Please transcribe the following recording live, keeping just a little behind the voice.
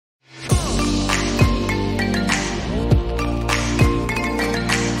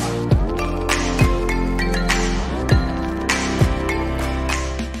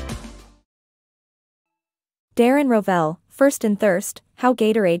Darren Rovell, First in Thirst, How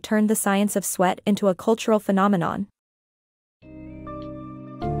Gatorade Turned the Science of Sweat into a Cultural Phenomenon.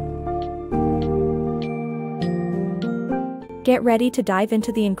 Get ready to dive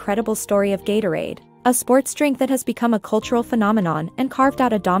into the incredible story of Gatorade, a sports drink that has become a cultural phenomenon and carved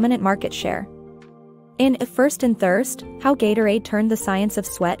out a dominant market share. In First in Thirst, How Gatorade Turned the Science of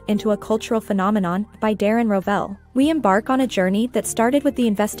Sweat into a Cultural Phenomenon by Darren Rovell, we embark on a journey that started with the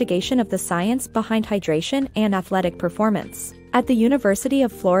investigation of the science behind hydration and athletic performance at the University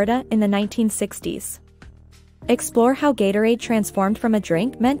of Florida in the 1960s. Explore how Gatorade transformed from a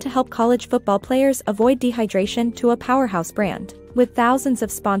drink meant to help college football players avoid dehydration to a powerhouse brand, with thousands of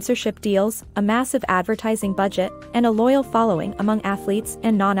sponsorship deals, a massive advertising budget, and a loyal following among athletes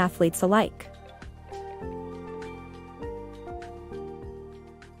and non-athletes alike.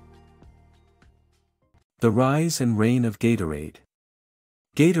 The rise and reign of Gatorade.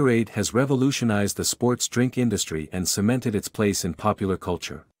 Gatorade has revolutionized the sports drink industry and cemented its place in popular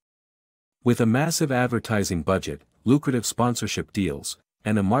culture. With a massive advertising budget, lucrative sponsorship deals,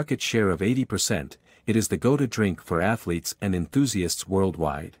 and a market share of 80%, it is the go-to drink for athletes and enthusiasts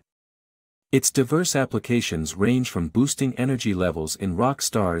worldwide. Its diverse applications range from boosting energy levels in rock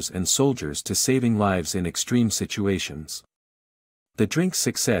stars and soldiers to saving lives in extreme situations. The drink's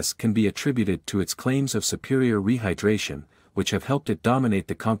success can be attributed to its claims of superior rehydration, which have helped it dominate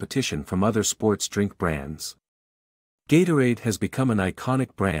the competition from other sports drink brands. Gatorade has become an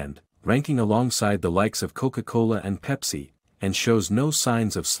iconic brand, ranking alongside the likes of Coca-Cola and Pepsi, and shows no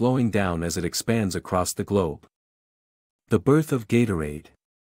signs of slowing down as it expands across the globe. The birth of Gatorade.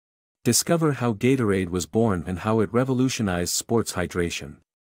 Discover how Gatorade was born and how it revolutionized sports hydration.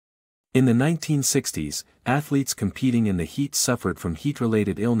 In the 1960s, athletes competing in the heat suffered from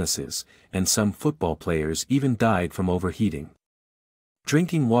heat-related illnesses, and some football players even died from overheating.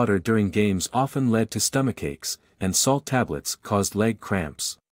 Drinking water during games often led to stomachaches, and salt tablets caused leg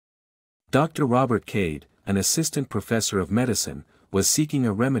cramps. Dr. Robert Cade, an assistant professor of medicine, was seeking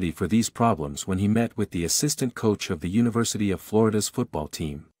a remedy for these problems when he met with the assistant coach of the University of Florida's football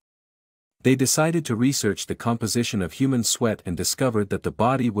team. They decided to research the composition of human sweat and discovered that the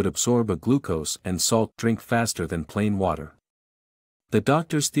body would absorb a glucose and salt drink faster than plain water. The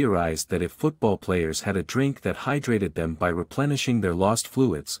doctors theorized that if football players had a drink that hydrated them by replenishing their lost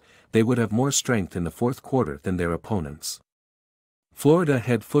fluids, they would have more strength in the fourth quarter than their opponents. Florida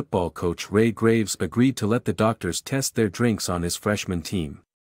head football coach Ray Graves agreed to let the doctors test their drinks on his freshman team.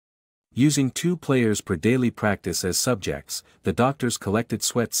 Using 2 players per daily practice as subjects, the doctors collected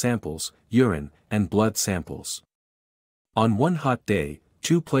sweat samples, urine, and blood samples. On one hot day,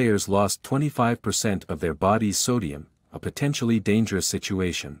 2 players lost 25% of their body's sodium, a potentially dangerous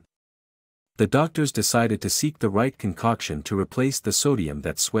situation. The doctors decided to seek the right concoction to replace the sodium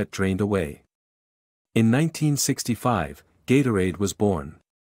that sweat drained away. In 1965, Gatorade was born.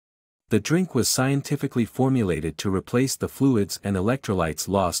 The drink was scientifically formulated to replace the fluids and electrolytes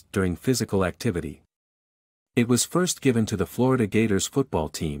lost during physical activity. It was first given to the Florida Gators football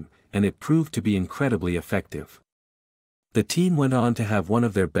team, and it proved to be incredibly effective. The team went on to have one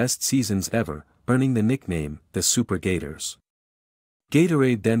of their best seasons ever, earning the nickname, the Super Gators.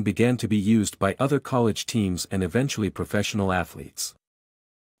 Gatorade then began to be used by other college teams and eventually professional athletes.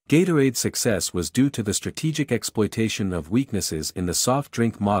 Gatorade's success was due to the strategic exploitation of weaknesses in the soft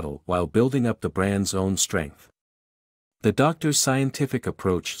drink model while building up the brand's own strength. The doctors' scientific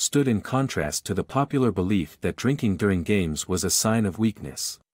approach stood in contrast to the popular belief that drinking during games was a sign of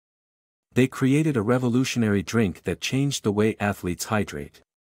weakness. They created a revolutionary drink that changed the way athletes hydrate.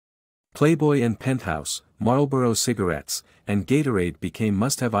 Playboy and Penthouse, Marlboro cigarettes, and Gatorade became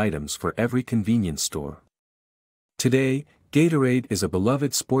must-have items for every convenience store. Today, Gatorade is a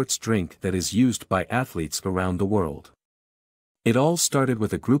beloved sports drink that is used by athletes around the world. It all started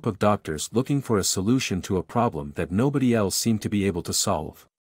with a group of doctors looking for a solution to a problem that nobody else seemed to be able to solve.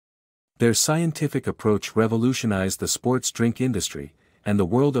 Their scientific approach revolutionized the sports drink industry, and the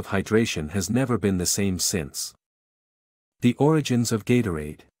world of hydration has never been the same since. The origins of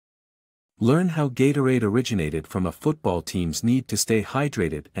Gatorade. Learn how Gatorade originated from a football team's need to stay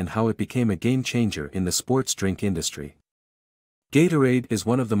hydrated and how it became a game-changer in the sports drink industry. Gatorade is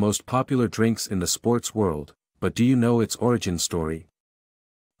one of the most popular drinks in the sports world, but do you know its origin story?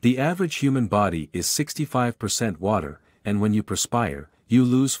 The average human body is 65% water, and when you perspire, you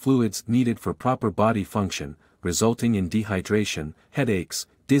lose fluids needed for proper body function, resulting in dehydration, headaches,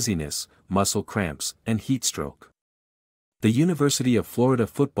 dizziness, muscle cramps, and heat stroke. The University of Florida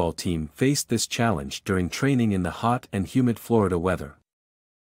football team faced this challenge during training in the hot and humid Florida weather.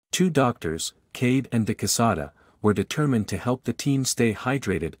 2 doctors, Cade and De Quesada, were determined to help the team stay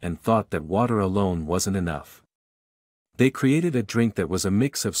hydrated and thought that water alone wasn't enough. They created a drink that was a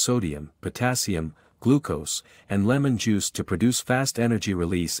mix of sodium, potassium, glucose, and lemon juice to produce fast energy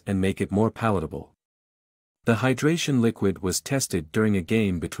release and make it more palatable. The hydration liquid was tested during a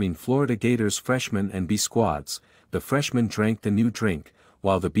game between Florida Gators freshmen and B squads. The freshmen drank the new drink,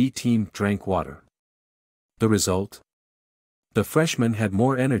 while the B team drank water. The result? The freshmen had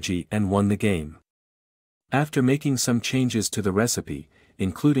more energy and won the game. After making some changes to the recipe,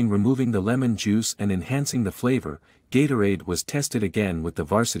 including removing the lemon juice and enhancing the flavor, Gatorade was tested again with the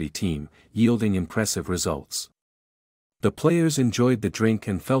varsity team, yielding impressive results. The players enjoyed the drink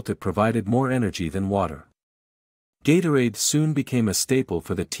and felt it provided more energy than water. Gatorade soon became a staple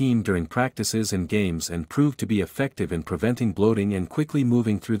for the team during practices and games and proved to be effective in preventing bloating and quickly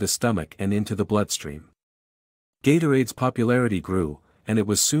moving through the stomach and into the bloodstream. Gatorade's popularity grew, and it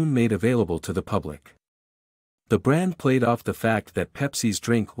was soon made available to the public. The brand played off the fact that Pepsi's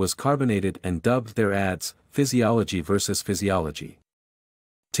drink was carbonated and dubbed their ads, "Physiology versus Physiology."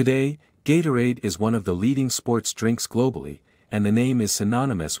 Today, Gatorade is one of the leading sports drinks globally, and the name is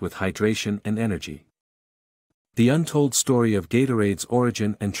synonymous with hydration and energy. The untold story of Gatorade's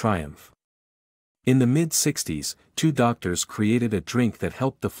origin and triumph. In the mid-60s, two doctors created a drink that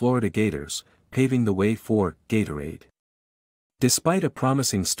helped the Florida Gators, paving the way for Gatorade. Despite a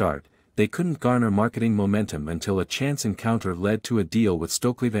promising start, they couldn't garner marketing momentum until a chance encounter led to a deal with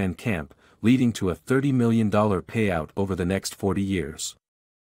Stokely Van Camp, leading to a $30 million payout over the next 40 years.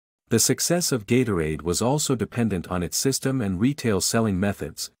 The success of Gatorade was also dependent on its system and retail selling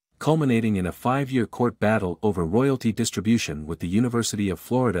methods, culminating in a 5-year court battle over royalty distribution with the University of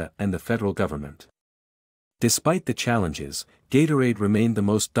Florida and the federal government. Despite the challenges, Gatorade remained the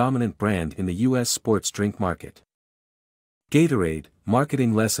most dominant brand in the U.S. sports drink market. Gatorade,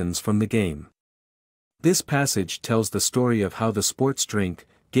 marketing lessons from the game. This passage tells the story of how the sports drink,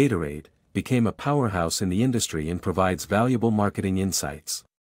 Gatorade, became a powerhouse in the industry and provides valuable marketing insights.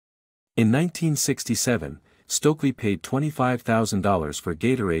 In 1967, Stokely paid $25,000 for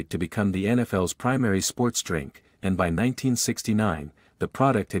Gatorade to become the NFL's primary sports drink, and by 1969, the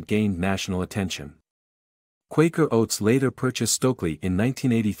product had gained national attention. Quaker Oats later purchased Stokely in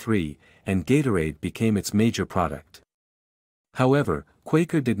 1983, and Gatorade became its major product. However,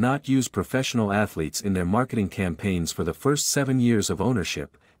 Quaker did not use professional athletes in their marketing campaigns for the first 7 years of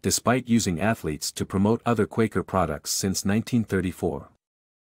ownership, despite using athletes to promote other Quaker products since 1934.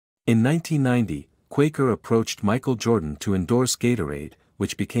 In 1990, Quaker approached Michael Jordan to endorse Gatorade,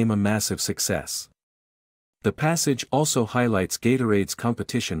 which became a massive success. The passage also highlights Gatorade's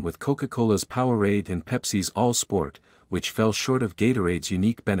competition with Coca-Cola's Powerade and Pepsi's All Sport, which fell short of Gatorade's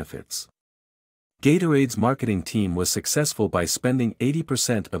unique benefits. Gatorade's marketing team was successful by spending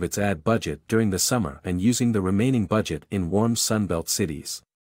 80% of its ad budget during the summer and using the remaining budget in warm Sunbelt cities.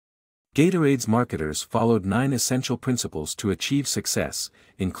 Gatorade's marketers followed 9 essential principles to achieve success,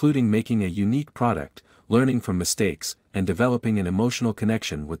 including making a unique product, learning from mistakes, and developing an emotional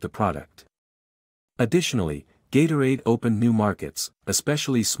connection with the product. Additionally, Gatorade opened new markets,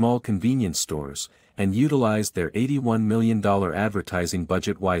 especially small convenience stores, and utilized their $81 million advertising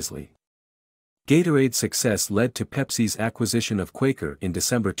budget wisely. Gatorade's success led to Pepsi's acquisition of Quaker in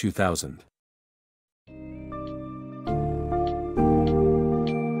December 2000.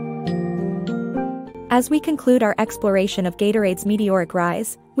 As we conclude our exploration of Gatorade's meteoric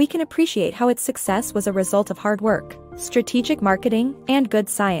rise, we can appreciate how its success was a result of hard work, strategic marketing, and good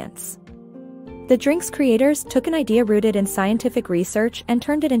science. The drink's creators took an idea rooted in scientific research and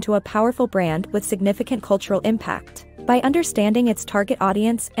turned it into a powerful brand with significant cultural impact. By understanding its target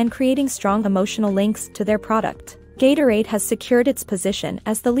audience and creating strong emotional links to their product, Gatorade has secured its position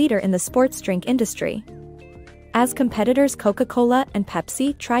as the leader in the sports drink industry. As competitors Coca-Cola and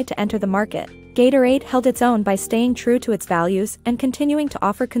Pepsi tried to enter the market, Gatorade held its own by staying true to its values and continuing to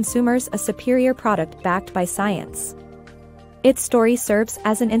offer consumers a superior product backed by science. Its story serves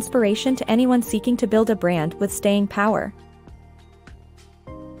as an inspiration to anyone seeking to build a brand with staying power.